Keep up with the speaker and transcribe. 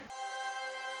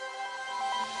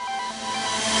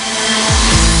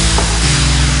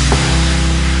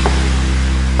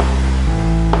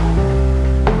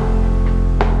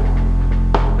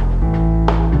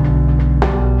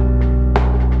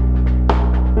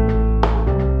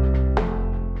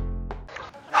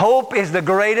Hope is the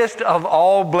greatest of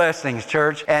all blessings,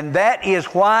 church. And that is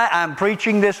why I'm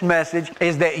preaching this message,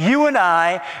 is that you and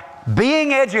I,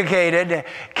 being educated,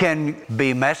 can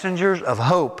be messengers of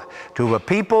hope to a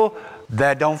people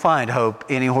that don't find hope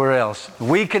anywhere else.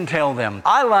 We can tell them.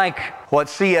 I like what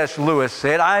C.S. Lewis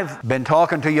said. I've been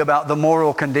talking to you about the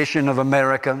moral condition of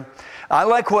America. I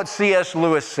like what C.S.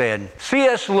 Lewis said.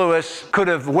 C.S. Lewis could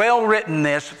have well written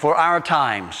this for our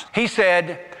times. He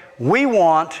said, we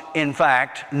want, in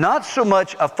fact, not so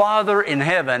much a father in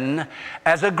heaven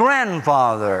as a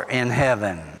grandfather in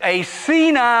heaven. A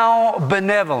senile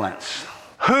benevolence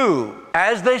who,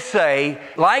 as they say,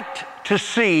 liked to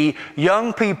see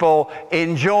young people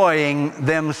enjoying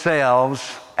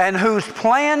themselves, and whose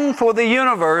plan for the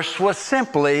universe was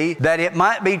simply that it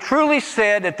might be truly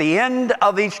said at the end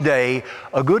of each day,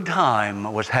 a good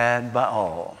time was had by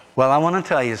all. Well, I want to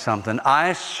tell you something.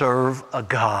 I serve a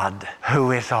God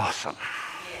who is awesome,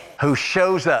 who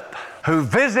shows up, who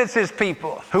visits His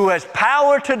people, who has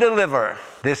power to deliver.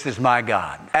 This is my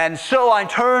God. And so I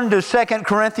turn to 2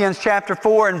 Corinthians chapter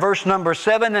 4 and verse number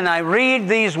 7, and I read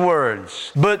these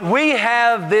words. But we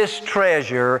have this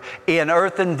treasure in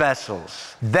earthen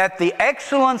vessels, that the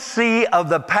excellency of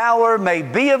the power may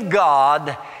be of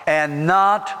God and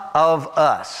not of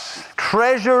us.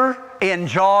 Treasure in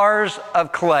jars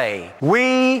of clay.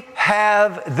 We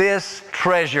have this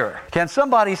treasure. Can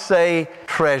somebody say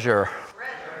treasure?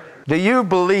 Do you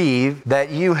believe that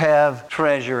you have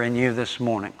treasure in you this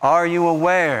morning? Are you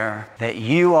aware that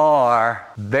you are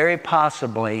very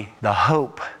possibly the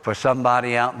hope for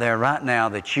somebody out there right now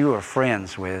that you are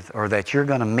friends with or that you're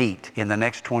going to meet in the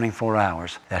next 24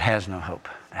 hours that has no hope?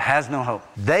 Has no hope.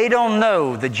 They don't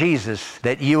know the Jesus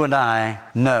that you and I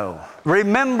know.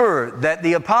 Remember that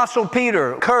the Apostle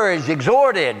Peter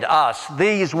exhorted us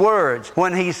these words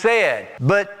when he said,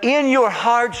 but in your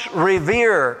hearts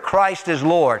revere Christ as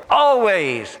Lord.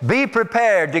 Always be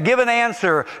prepared to give an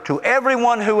answer to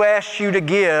everyone who asks you to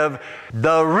give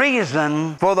the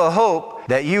reason for the hope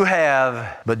that you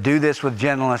have, but do this with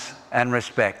gentleness and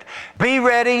respect. Be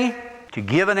ready to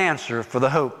give an answer for the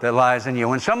hope that lies in you.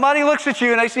 When somebody looks at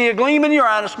you and they see a gleam in your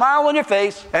eye, and a smile on your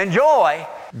face, and joy,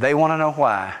 they want to know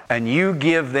why. And you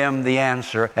give them the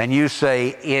answer, and you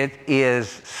say, it is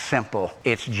simple.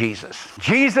 It's Jesus.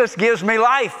 Jesus gives me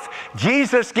life.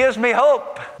 Jesus gives me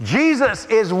hope. Jesus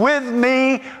is with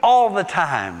me all the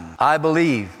time. I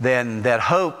believe then that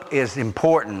hope is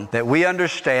important, that we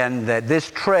understand that this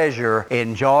treasure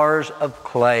in jars of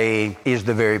clay is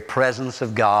the very presence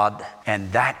of God.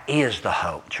 And that is the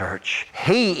hope, church.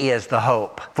 He is the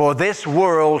hope for this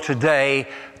world today,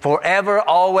 forever,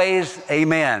 always,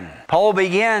 amen. Paul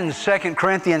begins 2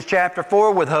 Corinthians chapter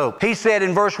 4 with hope. He said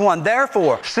in verse 1,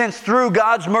 therefore, since through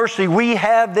God's mercy we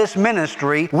have this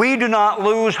ministry, we do not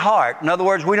lose heart. In other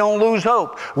words, we don't lose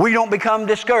hope. We don't become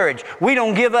discouraged. We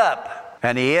don't give up.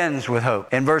 And he ends with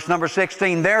hope. In verse number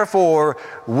 16, therefore,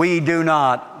 we do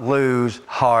not lose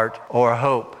heart or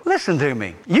hope. Listen to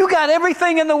me. You got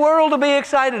everything in the world to be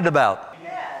excited about.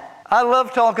 I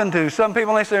love talking to some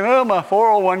people. They say, well, my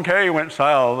 401k went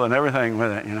south and everything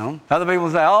with it, you know. Other people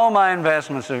say, all my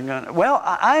investments are gone. Well,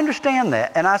 I understand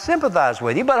that, and I sympathize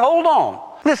with you, but hold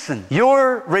on. Listen,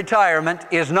 your retirement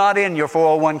is not in your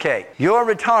 401k. Your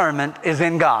retirement is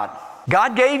in God.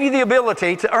 God gave you the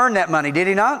ability to earn that money, did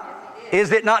He not?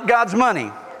 Is it not God's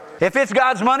money? If it's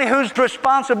God's money, whose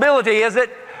responsibility is it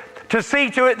to see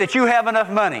to it that you have enough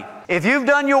money? If you've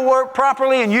done your work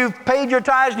properly and you've paid your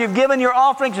tithes and you've given your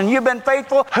offerings and you've been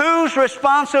faithful, whose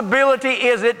responsibility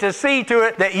is it to see to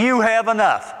it that you have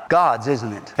enough? God's,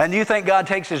 isn't it? And do you think God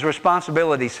takes His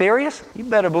responsibility serious? You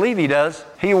better believe He does.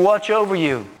 He'll watch over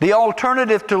you. The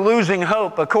alternative to losing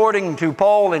hope, according to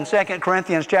Paul in 2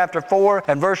 Corinthians chapter 4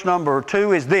 and verse number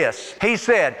 2, is this. He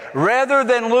said, rather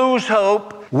than lose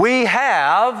hope, we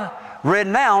have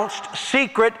renounced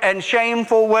secret and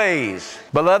shameful ways.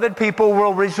 Beloved, people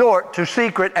will resort to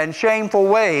secret and shameful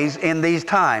ways in these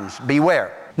times.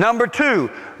 Beware. Number 2,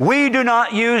 we do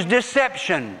not use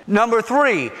deception. Number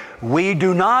 3, we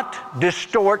do not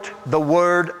distort the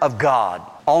Word of God.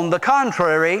 On the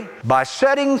contrary, by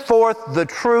setting forth the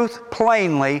truth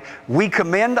plainly, we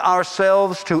commend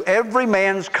ourselves to every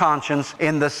man's conscience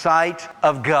in the sight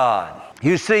of God.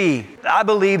 You see, I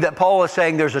believe that Paul is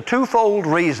saying there's a twofold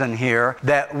reason here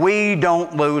that we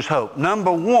don't lose hope.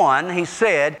 Number 1, he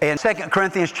said in 2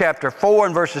 Corinthians chapter 4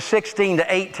 and verses 16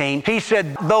 to 18, he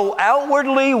said, though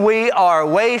outwardly we are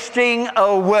wasting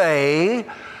away.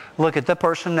 Look at the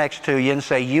person next to you and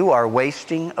say, you are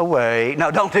wasting away.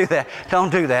 No, don't do that.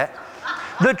 Don't do that.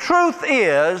 The truth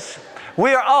is,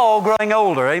 we are all growing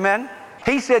older, amen?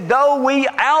 He said, though we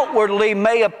outwardly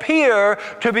may appear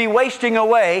to be wasting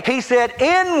away, he said,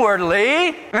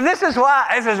 inwardly, and this is what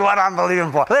I'm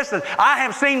believing for. Listen, I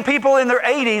have seen people in their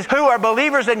 80s who are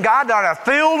believers in God that are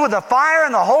filled with the fire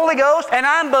and the Holy Ghost, and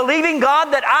I'm believing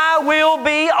God that I will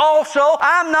be also.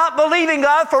 I'm not believing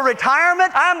God for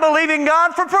retirement. I'm believing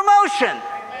God for promotion.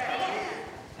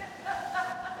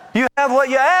 You have what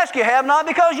you ask, you have not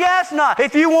because you ask not.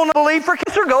 If you want to believe for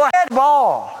cancer, go ahead,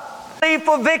 ball. Believe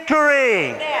for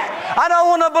victory. I don't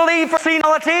want to believe for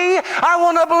senility. I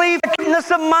want to believe for keenness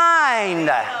of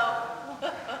mind.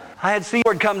 I had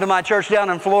Seaward come to my church down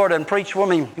in Florida and preach for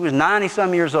me. He was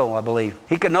 90-some years old, I believe.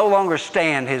 He could no longer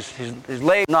stand. His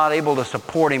leg not able to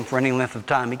support him for any length of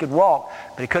time. He could walk,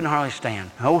 but he couldn't hardly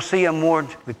stand. Old C.M. Ward,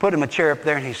 we put him a chair up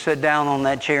there, and he sat down on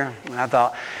that chair. And I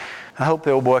thought, I hope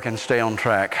the old boy can stay on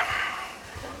track.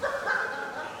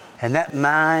 And that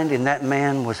mind in that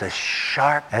man was as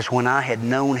sharp as when I had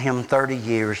known him 30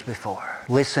 years before.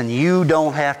 Listen, you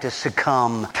don't have to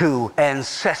succumb to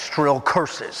ancestral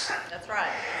curses. That's right.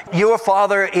 Your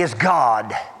father is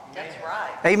God. That's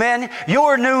right. Amen.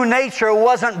 Your new nature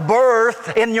wasn't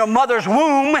birthed in your mother's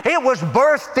womb. It was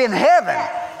birthed in heaven.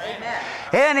 Amen.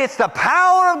 And it's the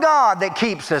power of God that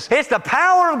keeps us. It's the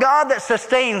power of God that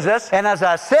sustains us. And as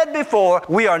I said before,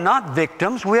 we are not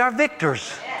victims, we are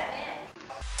victors.